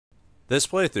This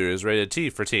playthrough is rated T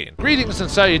for teen. Greetings and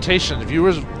salutations,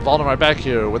 viewers. Vauldemare back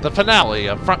here with the finale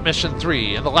of Front Mission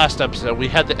 3. In the last episode, we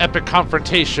had the epic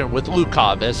confrontation with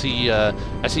Lukav as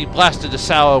he blasted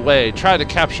Saado away, tried to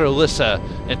capture Alyssa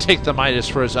and take the MIDAS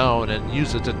for his own and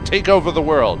use it to take over the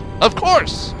world. Of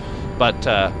course! But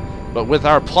with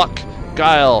our pluck,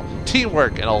 guile,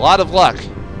 teamwork, and a lot of luck,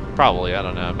 probably, I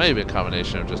don't know, maybe a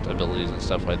combination of just abilities and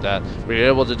stuff like that, we were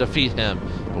able to defeat him.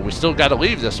 But we still got to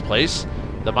leave this place.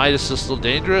 The MIDAS is still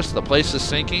dangerous, the place is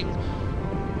sinking,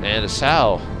 and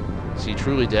Saado, is he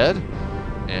truly dead?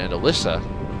 And Alyssa,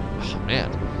 oh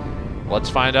man. Let's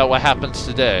find out what happens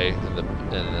today in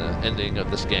the ending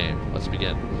of this game. Let's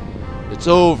begin. It's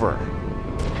over.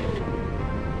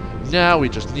 Now we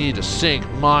just need to sink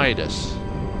MIDAS.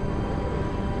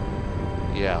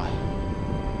 Yeah.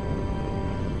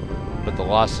 But the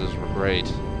losses were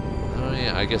great. Oh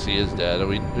yeah, I guess he is dead.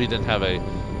 We didn't have a...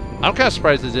 I'm kind of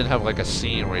surprised they didn't have like a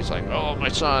scene where he's like, oh, my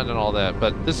son, and all that,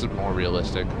 but this is more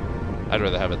realistic. I'd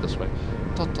rather have it this way.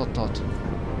 Dot, dot, dot.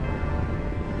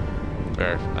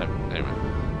 Fair. Anyway.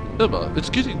 Emma,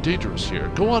 it's getting dangerous here.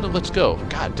 Go on and let's go.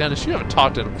 God, Dennis, you haven't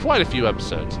talked in quite a few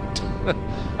episodes.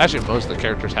 Actually, most of the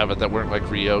characters have it that weren't like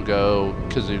Ryogo,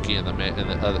 Kazuki, and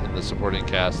the supporting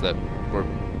cast that were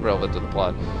relevant to the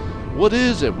plot. What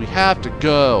is it? We have to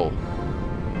go.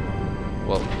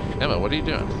 Well, Emma, what are you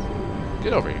doing?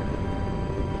 Get over here.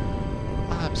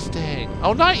 I'm staying.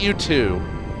 Oh, not you two.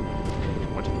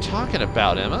 What are you talking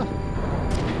about, Emma?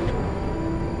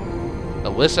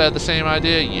 Alyssa had the same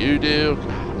idea. You do.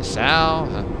 God, Sal.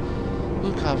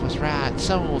 Lukav was right.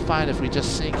 Someone will find if we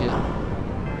just sink it.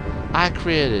 I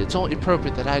created it. It's only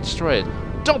appropriate that I destroy it.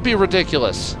 Don't be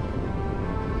ridiculous.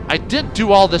 I didn't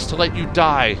do all this to let you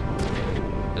die.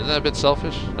 Isn't that a bit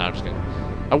selfish? No, I'm just kidding.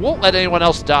 I won't let anyone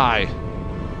else die.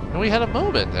 And we had a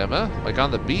moment, Emma, like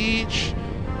on the beach.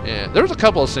 And there was a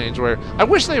couple of scenes where I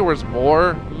wish there was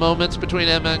more moments between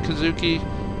Emma and Kazuki.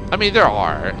 I mean, there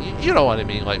are. You know what I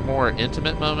mean, like more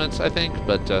intimate moments, I think.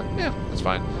 But yeah, that's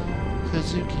fine.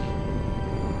 Kazuki.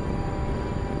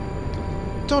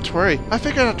 Don't worry. I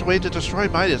figured out a way to destroy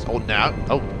MIDAS.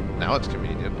 Now it's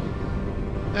convenient.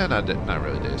 And not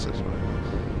really Deus Ex.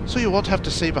 So you won't have to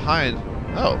stay behind.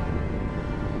 Oh.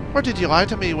 Or did you lie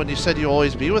to me when you said you'll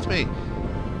always be with me?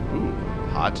 Ooh,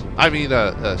 hot. I mean,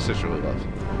 sisterly love.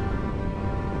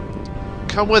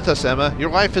 Come with us, Emma. Your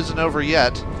life isn't over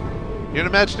yet. You're an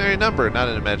imaginary number, not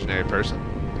an imaginary person.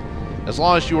 As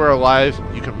long as you are alive,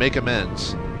 you can make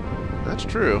amends. That's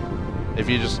true. If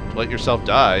you just let yourself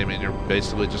die, I mean, you're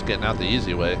basically just getting out the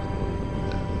easy way.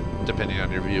 Depending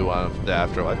on your view of the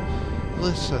afterlife.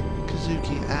 Alyssa,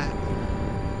 Kazuki,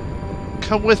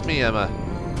 come with me, Emma.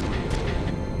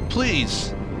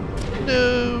 Please.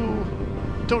 No.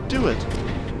 Don't do it.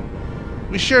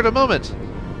 We shared a moment.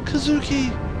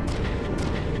 Kazuki.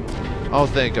 Oh,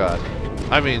 thank God.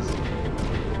 I mean,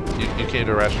 you came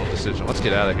to a rational decision. Let's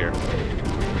get out of here.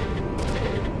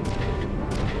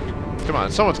 Come on,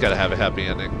 someone's got to have a happy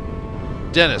ending.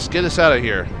 Dennis, get us out of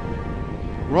here.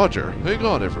 Roger. Hang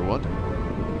on, everyone.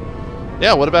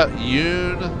 Yeah, what about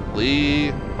Yoon,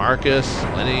 Lee, Marcus,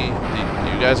 Lenny?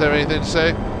 Do you guys have anything to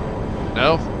say?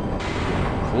 No?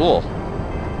 Cool.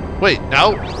 Wait,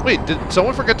 did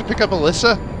someone forget to pick up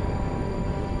Alyssa?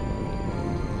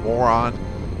 Moron.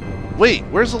 Wait,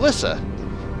 where's Alyssa?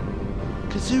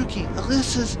 Kazuki,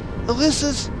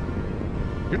 Alyssa's...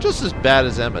 You're just as bad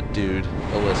as Emma, dude,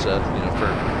 Alyssa,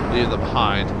 for leaving them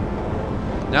behind.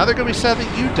 Now they're gonna be sad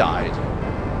that you died.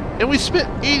 And we spent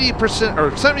 80%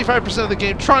 or 75% of the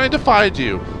game trying to find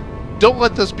you. Don't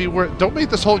let this be don't make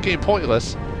this whole game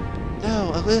pointless.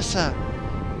 No, Alyssa.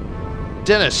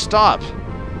 Dennis, stop.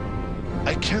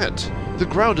 I can't. The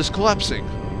ground is collapsing.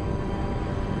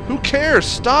 Who cares?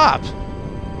 Stop.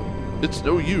 It's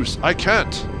no use. I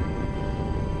can't.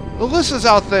 Alyssa's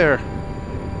out there.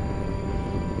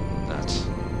 Nuts.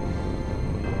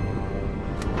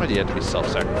 Why do you have to be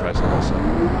self-sacrificing, Alyssa?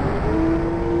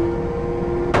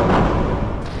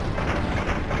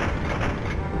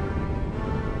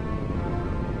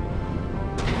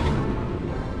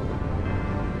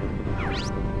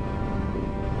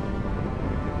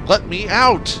 Let me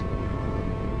out!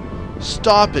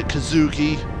 Stop it,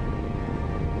 Kazuki!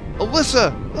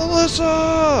 Alyssa!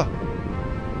 Alyssa!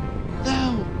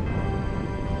 No!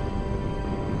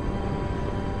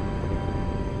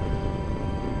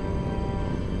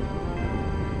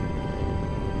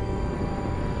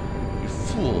 You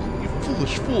fool! You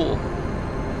foolish fool!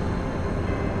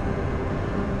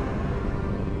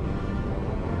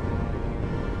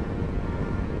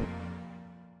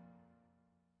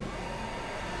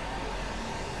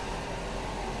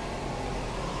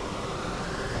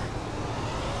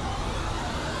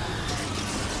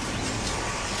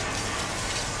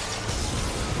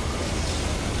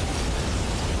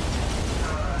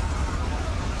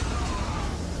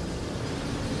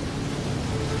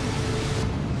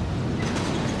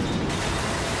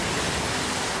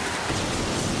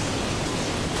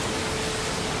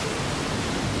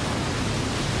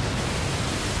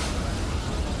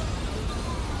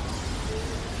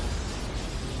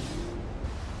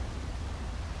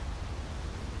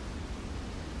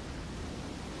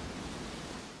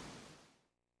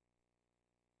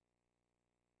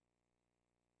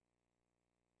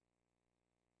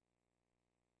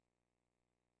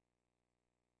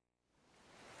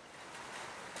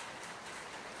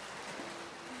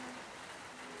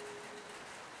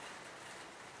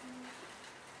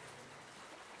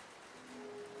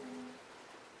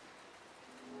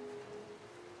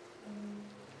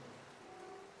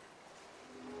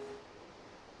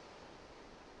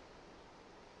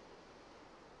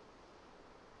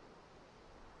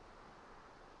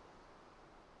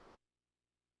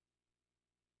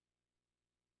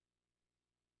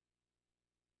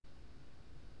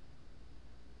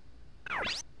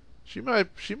 She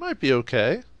might be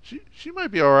okay. She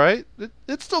might be all right.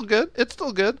 It's still good. It's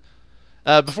still good.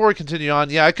 Before we continue on,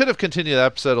 yeah, I could have continued the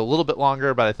episode a little bit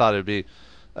longer, but I thought it'd be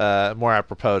more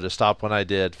apropos to stop when I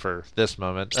did for this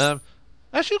moment.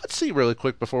 Actually, let's see really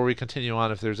quick before we continue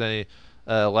on if there's any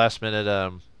last minute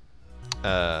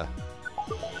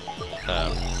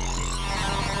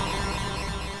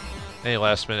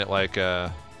like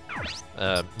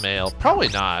mail. Probably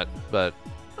not, but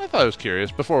I thought I was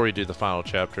curious before we do the final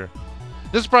chapter.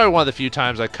 This is probably one of the few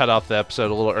times I cut off the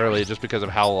episode a little early just because of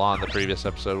how long the previous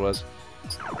episode was.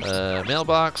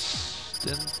 Mailbox?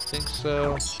 Didn't think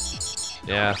so.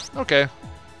 Yeah, okay.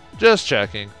 Just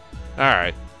checking.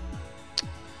 Alright.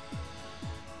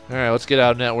 Alright, let's get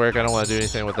out of network. I don't want to do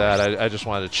anything with that. I just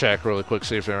wanted to check really quick,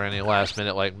 see if there were any last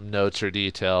minute like notes or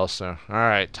details. So,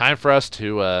 alright, time for us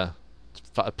to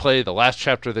play the last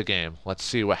chapter of the game. Let's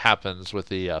see what happens with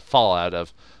the fallout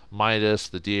of MIDAS,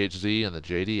 the DHZ, and the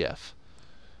JDF.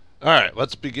 Alright,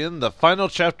 let's begin the final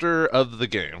chapter of the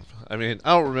game. I mean,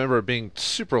 I don't remember it being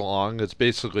super long. It's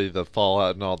basically the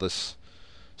fallout and all this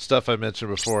stuff I mentioned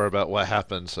before about what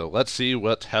happened. So let's see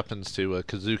what happens to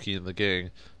Kazuki and the gang,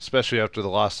 especially after the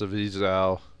loss of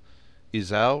Isao and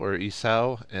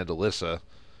Alyssa.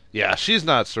 Yeah, she's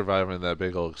not surviving that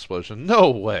big old explosion. No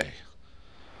way.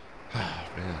 Oh,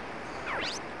 man.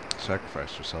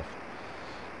 Sacrifice yourself.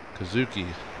 Kazuki.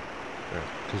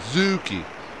 Kazuki. ...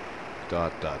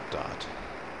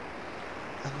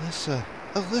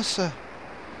 Alyssa.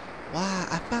 Wow,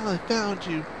 I finally found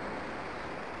you. ...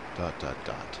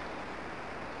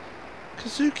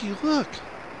 Kazuki, look.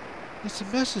 It's a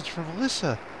message from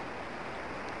Alyssa.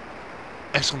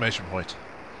 Exclamation point.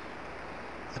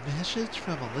 A message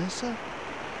from Alyssa?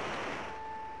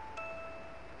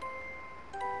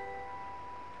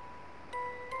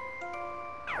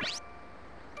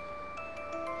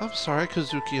 I'm sorry,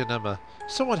 Kazuki and Emma.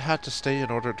 Someone had to stay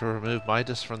in order to remove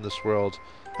MIDAS from this world.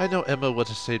 I know Emma would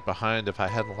have stayed behind if I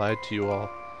hadn't lied to you all.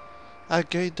 I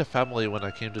gained a family when I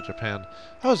came to Japan.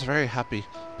 I was very happy,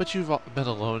 but you've been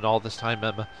alone all this time,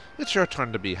 Emma. It's your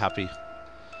turn to be happy.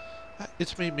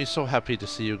 It's made me so happy to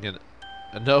see you again.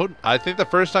 No, I think the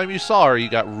first time you saw her, you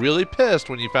got really pissed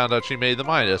when you found out she made the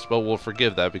MIDAS, but we'll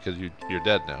forgive that because you're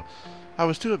dead now. I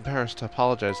was too embarrassed to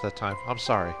apologize that time. I'm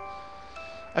sorry.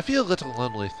 I feel a little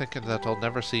lonely, thinking that I'll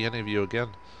never see any of you again.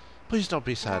 Please don't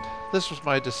be sad. This was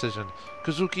my decision.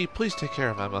 Kazuki, please take care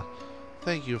of Emma.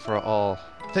 Thank you all.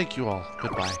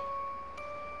 Goodbye.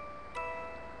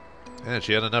 And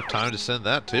she had enough time to send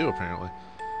that too, apparently.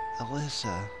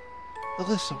 Alyssa,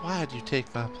 why did you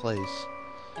take my place?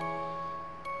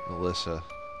 Alyssa.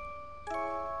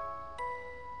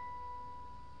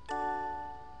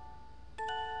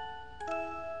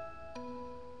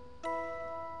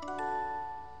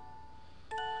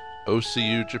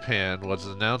 OCU Japan was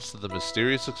announced that the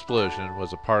mysterious explosion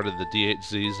was a part of the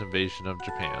DHZ's invasion of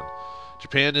Japan.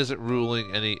 Japan isn't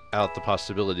ruling out the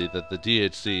possibility that the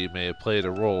DHZ may have played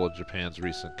a role in Japan's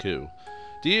recent coup.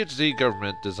 DHZ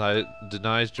government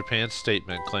denies Japan's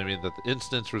statement claiming that the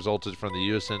incidents resulted from the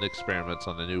USN experiments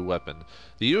on a new weapon.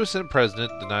 The USN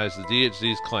president denies the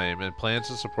DHZ's claim and plans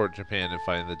to support Japan in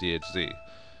fighting the DHZ.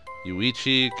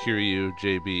 Yuichi Kiryu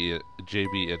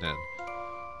JBNN.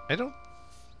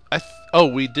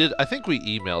 We did. I think we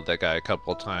emailed that guy a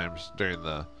couple of times during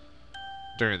the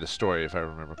story, if I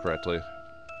remember correctly.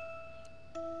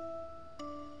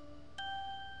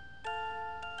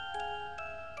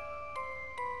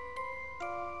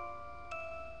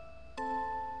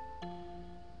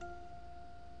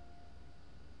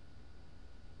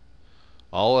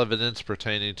 All evidence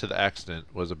pertaining to the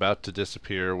accident was about to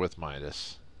disappear with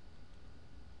MIDAS.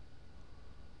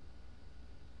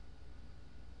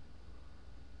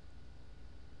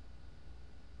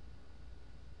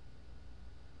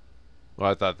 Well,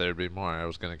 I thought there'd be more. I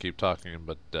was going to keep talking,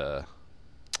 but,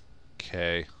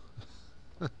 okay.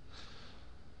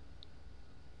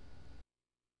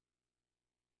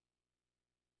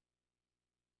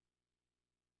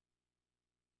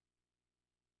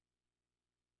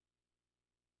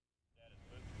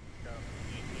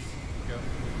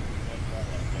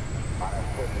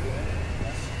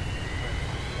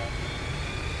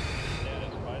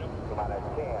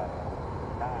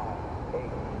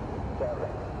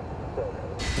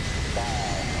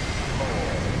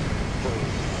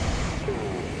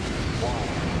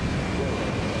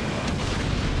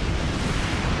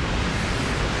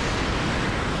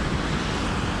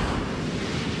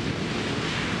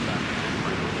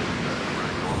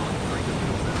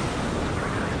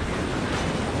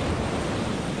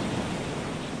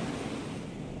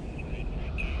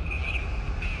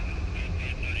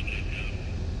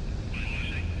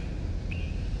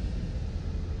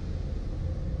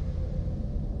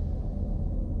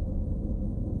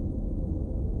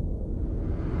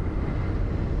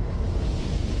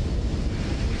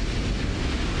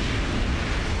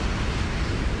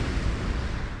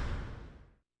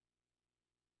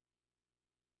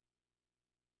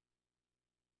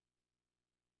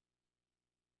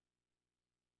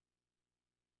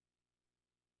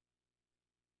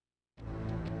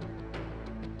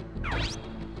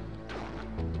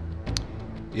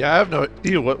 Yeah, I have no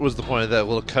idea what was the point of that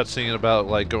little cutscene about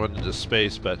like going into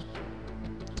space, but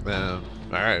all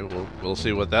right, we'll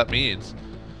see what that means.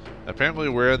 Apparently,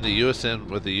 we're in the USN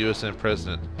with the USN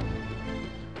president.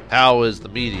 How is the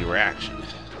media reaction?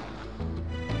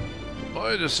 The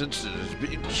MIDAS incident is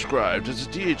being described as a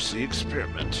DHC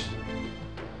experiment.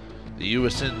 The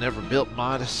USN never built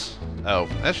MIDAS. Oh,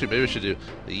 actually, maybe we should do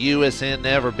the USN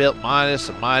never built MIDAS,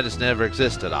 and MIDAS never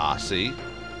existed. Ah, see.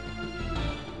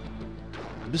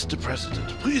 Mr. President,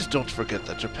 please don't forget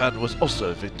that Japan was also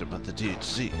a victim of the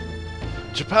DHC.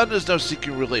 Japan is now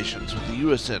seeking relations with the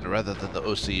USN rather than the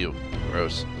OCU.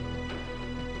 Gross.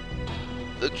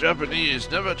 The Japanese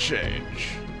never change.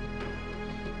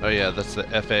 Oh yeah, that's the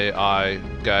FAI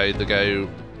guy, the guy who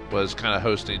was kind of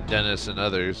hosting Dennis and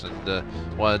others, and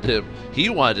he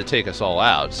wanted to take us all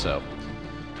out, so.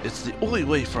 It's the only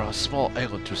way for our small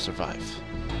island to survive.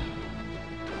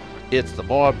 It's the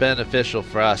more beneficial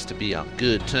for us to be on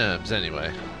good terms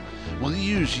anyway. We'll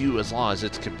use you as long as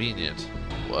it's convenient.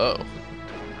 Whoa.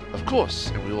 Of course,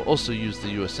 and we will also use the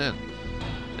USN.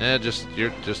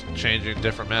 You're just changing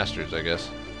different masters, I guess.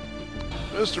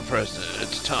 Mr. President,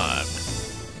 it's time.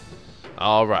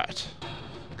 Alright.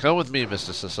 Come with me,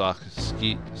 Mr.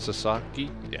 Sasaki. Sasaki?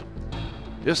 Yeah.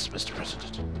 Yes, Mr.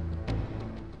 President.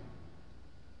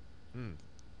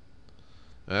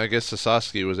 I guess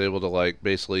Sasaki was able to, like,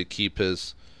 basically keep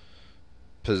his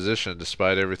position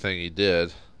despite everything he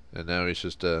did. And now he's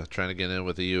just trying to get in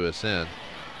with the USN.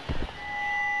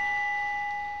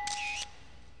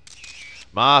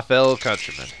 My fellow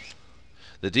countrymen,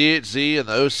 the DHZ and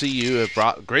the OCU have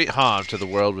brought great harm to the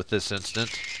world with this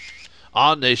incident.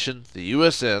 Our nation, the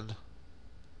USN...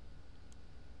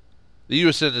 The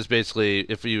USN is basically,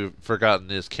 if you've forgotten,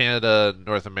 is Canada,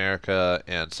 North America,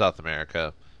 and South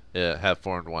America have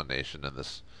formed one nation in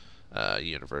this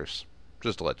universe.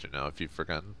 Just to let you know if you've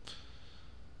forgotten.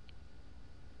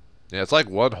 Yeah, it's like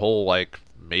one whole, like,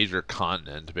 major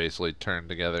continent basically turned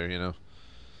together, you know?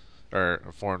 Or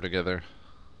formed together.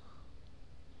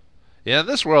 Yeah, in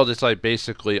this world, it's like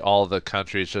basically all the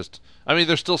countries just... I mean,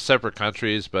 they're still separate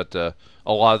countries, but a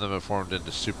lot of them have formed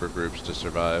into super groups to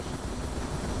survive.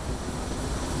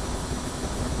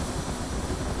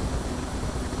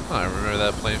 Oh, I remember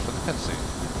that playing from the cutscene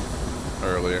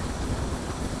earlier.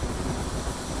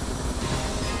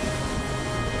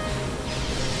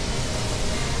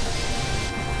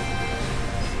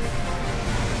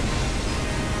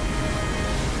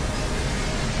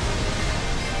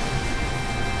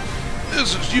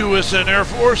 This is USN Air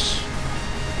Force.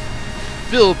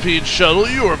 Philippine shuttle,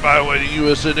 you are violating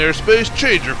USN airspace.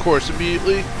 Change your course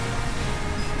immediately.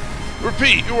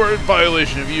 Repeat, you are in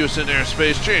violation of USN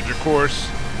airspace. Change your course.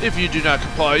 If you do not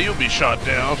comply, you'll be shot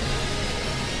down.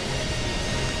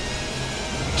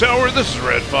 Tower, this is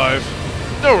Red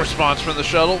 5. No response from the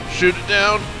shuttle. Shoot it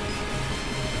down.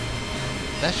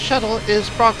 That shuttle is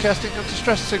broadcasting a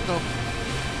distress signal.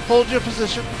 Hold your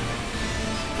position.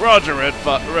 Roger, Red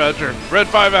 5. Roger. Red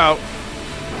 5 out.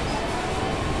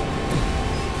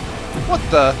 What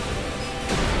the?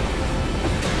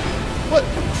 What?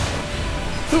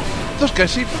 Who? Those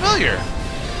guys seem familiar.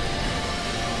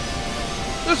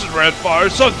 This is Red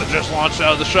 5. Something just launched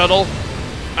out of the shuttle.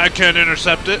 I can't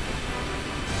intercept it.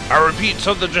 I repeat,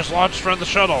 something just launched from the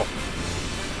shuttle.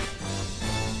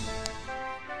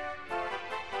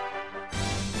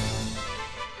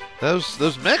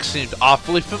 Those mechs seemed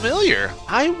awfully familiar.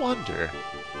 I wonder.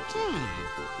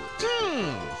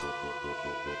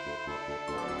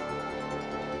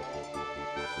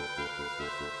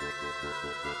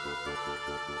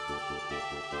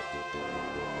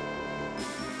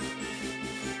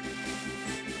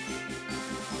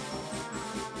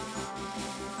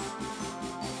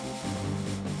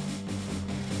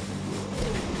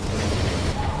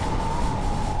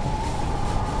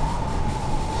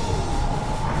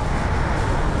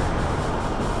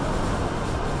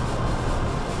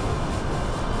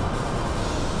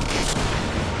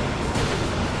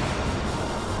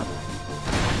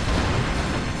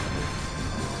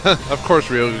 Of course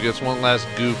Ryoga gets one last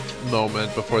goof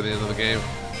moment before the end of the game.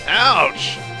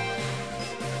 Ouch!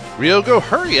 Ryoga,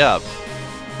 hurry up!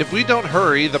 If we don't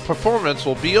hurry, the performance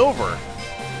will be over.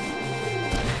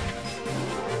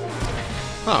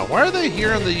 Huh, why are they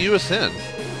here in the USN?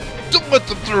 Don't let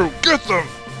them through! Get them!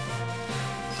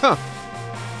 Huh.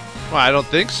 Well, I don't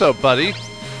think so, buddy.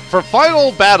 For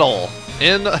final battle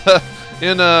in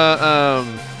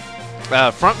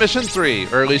Front Mission 3,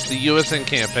 or at least the USN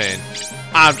campaign,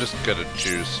 I'm just gonna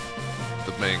choose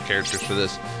the main characters for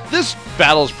this. This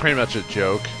battle is pretty much a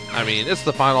joke. I mean, it's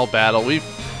the final battle. The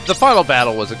final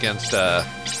battle was against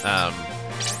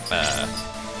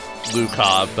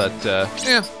Lukav, but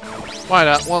yeah, why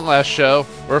not? One last show.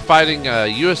 We're fighting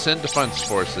USN Defense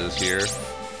Forces here.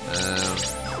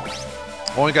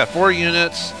 Only got 4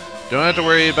 units. Don't have to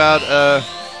worry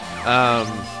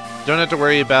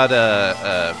about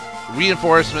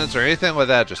reinforcements or anything like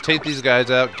that. Just take these guys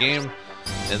out, game,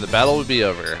 and the battle would be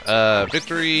over.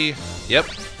 Victory. Yep,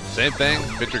 same thing.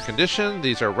 Victory condition.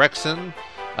 These are Rexen,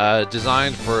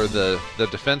 designed for the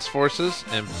defense forces,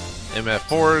 and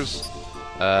MF4s.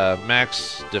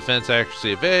 Max defense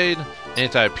accuracy evade,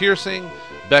 anti-piercing,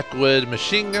 Beckwood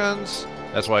machine guns.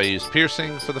 That's why I use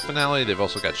piercing for the finale. They've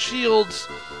also got shields.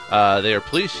 They are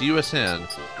police USN.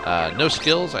 No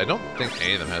skills. I don't think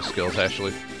any of them have skills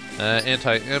actually.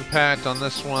 Anti-impact on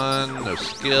this one. No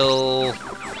skill.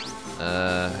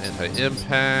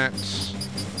 Anti-impact.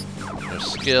 No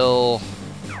skill.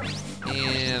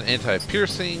 And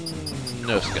anti-piercing.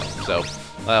 No skill. So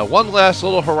one last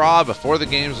little hurrah before the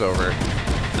game's over.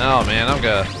 Oh man, I'm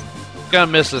gonna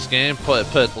miss this game.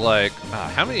 Put like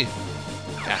how many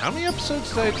episodes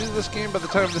did I do this game by the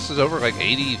time this is over? Like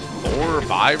 84 or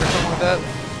 5 or something like that.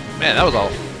 Man, that was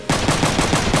all.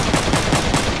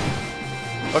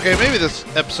 Okay, maybe this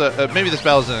episode, maybe this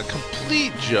battle isn't a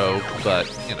complete joke, but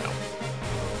you know.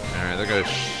 All right, they're gonna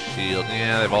shield.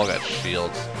 Yeah, they've all got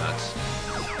shields. Nuts.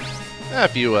 Yeah,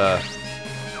 if you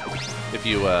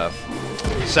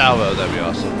salvo, that'd be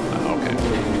awesome. Oh, okay.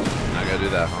 I gotta do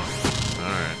that, huh?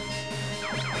 All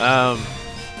right.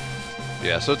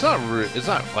 Yeah. So it's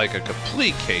not like a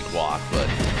complete cakewalk, but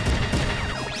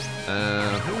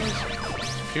who's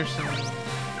Pearson?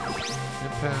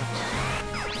 Impact.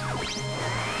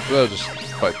 We'll just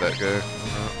fight that guy.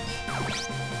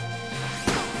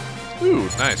 Ooh,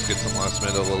 nice. Get some last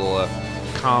minute little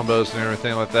combos and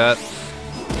everything like that.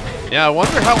 Yeah, I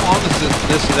wonder how long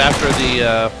this is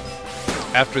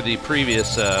after the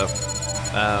previous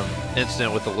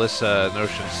incident with Alyssa in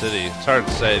Ocean City. It's hard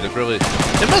to say.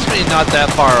 It must be not that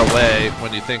far away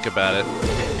when you think about it.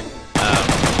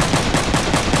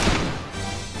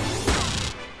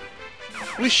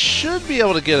 We should be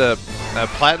able to get a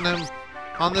platinum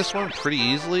on this one pretty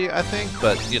easily, I think,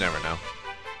 but you never know.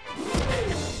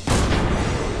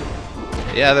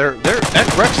 Yeah,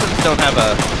 Rexens don't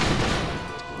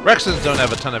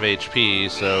have a ton of HP,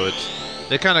 so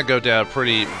they kind of go down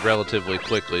pretty relatively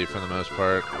quickly for the most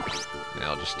part. Yeah,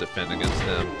 I'll just defend against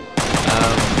them.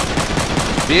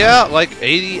 But yeah, like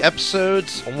 80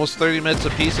 episodes, almost 30 minutes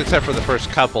apiece, except for the first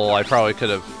couple. I probably could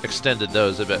have extended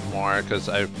those a bit more because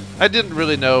I didn't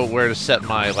really know where to set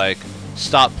my like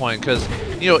stop point, because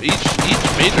you know each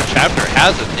major chapter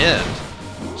has an end.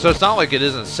 So it's not like it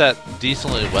isn't set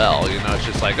decently well, you know. It's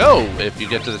just like, oh, if you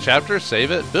get to the chapter,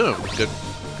 save it, boom,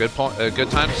 good point, a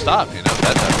good time to stop, you know,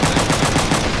 that type of thing.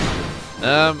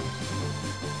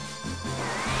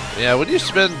 Yeah, when you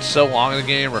spend so long in the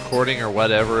game recording or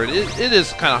whatever, it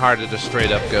is kind of hard to just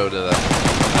straight up go to the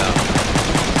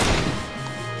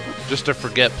just to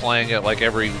forget playing it like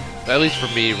at least for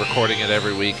me, recording it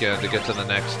every weekend to get to the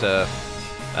next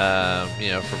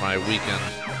you know, for my weekend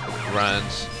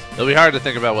runs. It'll be hard to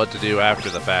think about what to do after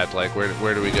the fact, like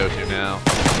where do we go to now?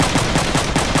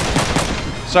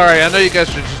 Sorry, I know you guys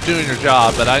are just doing your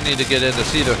job, but I need to get in to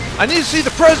see the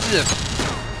president!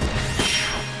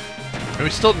 And we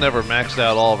still never maxed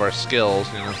out all of our skills,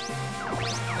 you know.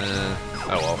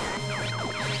 Oh well.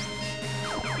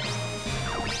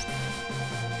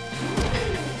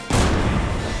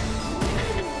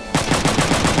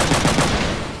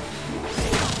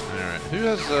 Alright, who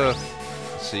has let's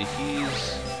see,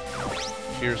 he's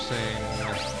piercing,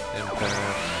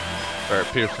 impact, or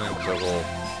piercing, so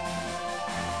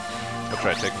I'll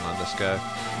try taking on this guy.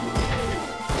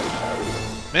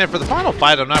 Man, for the final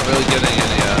fight, I'm not really getting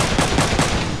any,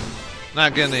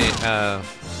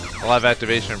 live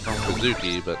activation from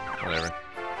Kazuki, but whatever.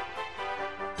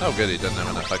 Oh, good, he doesn't have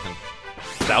enough. I can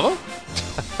salvo?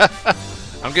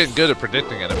 I'm getting good at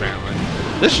predicting it, apparently.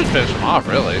 This should finish him off,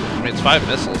 really. I mean, it's 5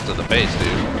 missiles to the face, dude.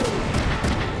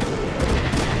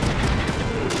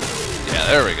 Yeah,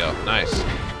 there we go. Nice.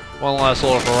 One last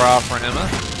little hurrah for Emma.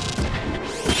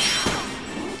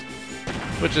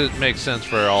 Which makes sense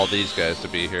for all these guys to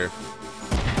be here.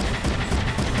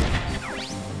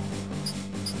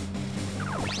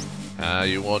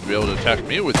 You won't be able to attack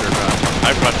me with your gun.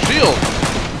 I've got shield!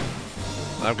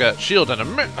 I've got shield and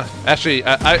America. Actually,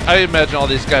 I imagine all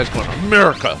these guys going,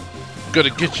 America! I'm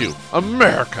gonna get you!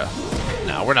 America!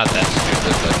 No, we're not that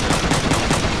stupid, but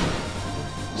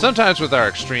sometimes with our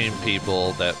extreme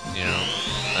people that, you know,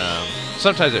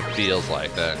 sometimes it feels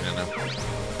like that, you know.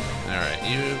 Alright,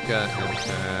 you've got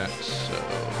impact, so...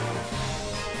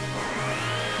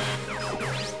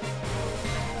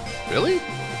 Really?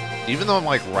 Even though I'm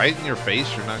like right in your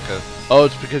face, you're not gonna... Oh,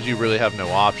 it's because you really have no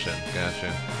option.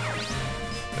 Gotcha.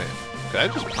 Wait, could I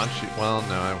just punch you? Well,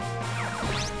 no, I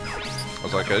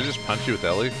was like, could I just punch you with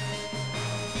Ellie?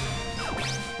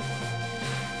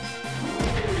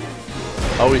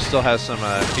 Oh, he still has some,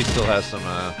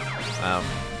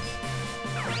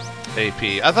 AP.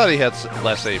 I thought he had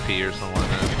less AP or something like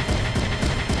that.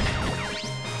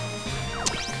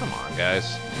 Come on,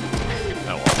 guys.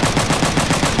 Oh, well.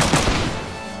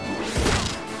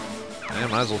 I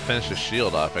might as well finish his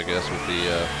shield off, I guess, with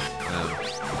the,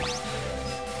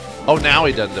 Oh, now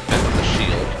he doesn't defend with the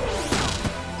shield.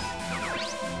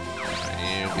 Right,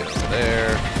 you get over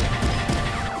there.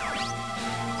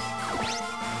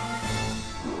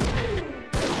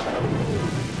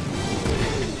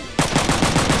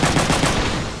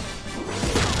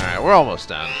 Alright, we're almost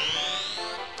done.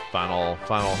 Final,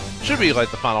 should be like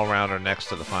the final round or next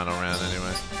to the final round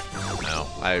anyway. No,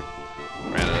 I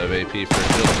ran out of AP for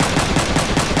shield.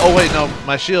 Oh wait, no,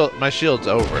 my shield's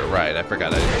over, right, I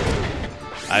forgot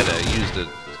I'd used it,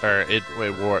 or it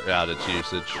wore out its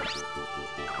usage.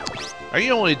 Are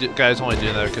you guys only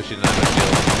doing that because you didn't have a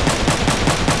shield?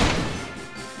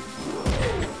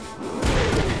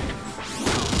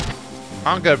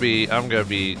 I'm gonna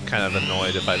be kind of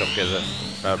annoyed if I don't get a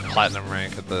platinum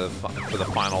rank at for the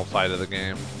final fight of the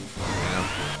game. You know?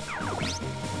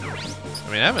 I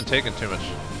mean, I haven't taken too much.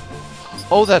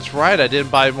 Oh, that's right. I didn't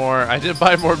buy more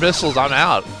missiles. I'm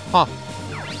out. Huh.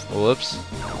 Whoops.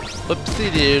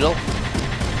 Whoopsie doodle.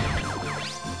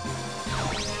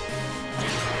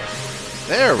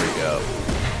 There we go.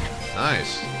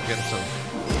 Nice. Getting some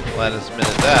Gladys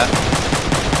minute that.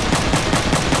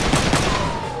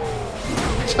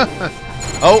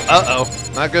 Oh, uh-oh.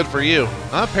 Not good for you.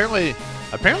 Apparently,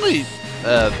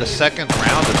 the second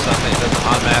round of something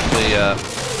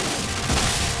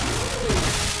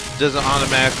doesn't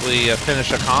automatically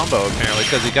finish a combo, apparently,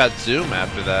 because he got zoom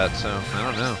after that, so I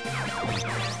don't know.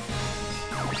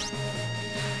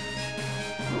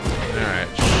 Alright.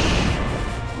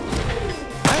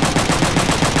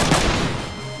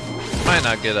 Might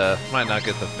not get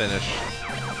the finish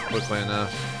quickly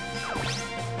enough.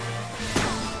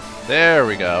 There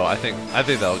we go. I think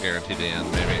that'll guarantee the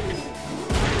end, maybe.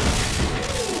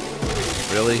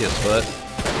 Really? His foot?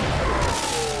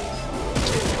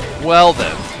 Well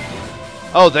then.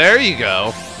 Oh, there you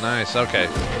go. Nice, okay.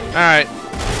 Alright.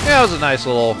 Yeah, it was a nice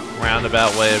little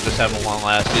roundabout way of just having one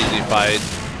last easy fight.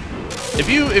 If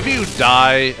you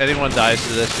die, anyone dies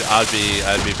to this, I'd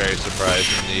be very surprised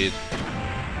indeed.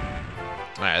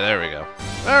 Alright, there we go.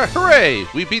 Alright, hooray!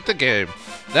 We beat the game.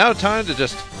 Now time to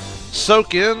just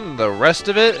soak in the rest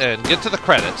of it and get to the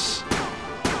credits.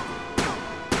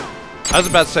 I was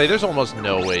about to say, there's almost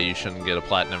no way you shouldn't get a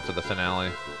platinum for the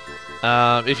finale.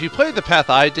 If you played the path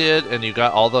I did and you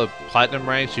got all the platinum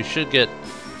ranks, you should get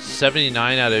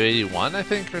 79 out of 81, I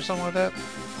think, or something like that.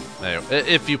 Anyway,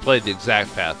 if you played the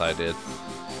exact path I did.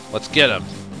 Let's get him.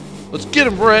 Let's get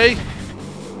him, Ray!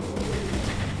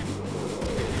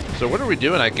 So what are we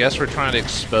doing? I guess we're trying to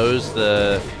expose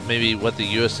maybe what the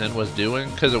USN was doing,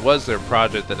 because it was their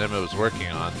project that Emma was working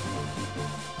on.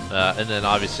 And then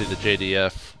obviously the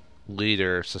JDF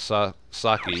leader,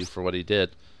 Sasaki, for what he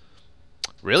did.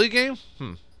 Really, game?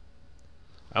 I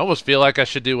almost feel like I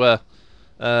should do a...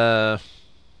 I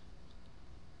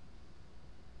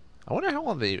wonder how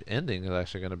long the ending is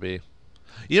actually going to be.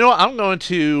 You know what? I'm going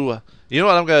to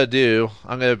do?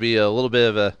 I'm going to be a little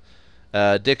bit of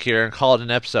a dick here and call it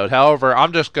an episode. However,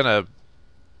 I'm just going to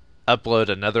upload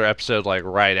another episode like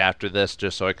right after this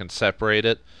just so I can separate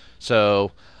it.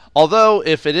 So, although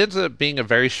if it ends up being a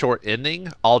very short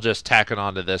ending, I'll just tack it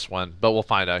onto this one. But we'll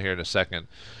find out here in a second.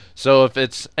 So if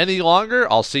it's any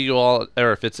longer, I'll see you all,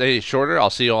 or if it's any shorter, I'll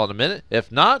see you all in a minute. If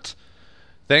not,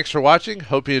 thanks for watching.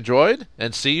 Hope you enjoyed,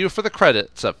 and see you for the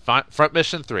credits of Front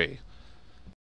Mission 3.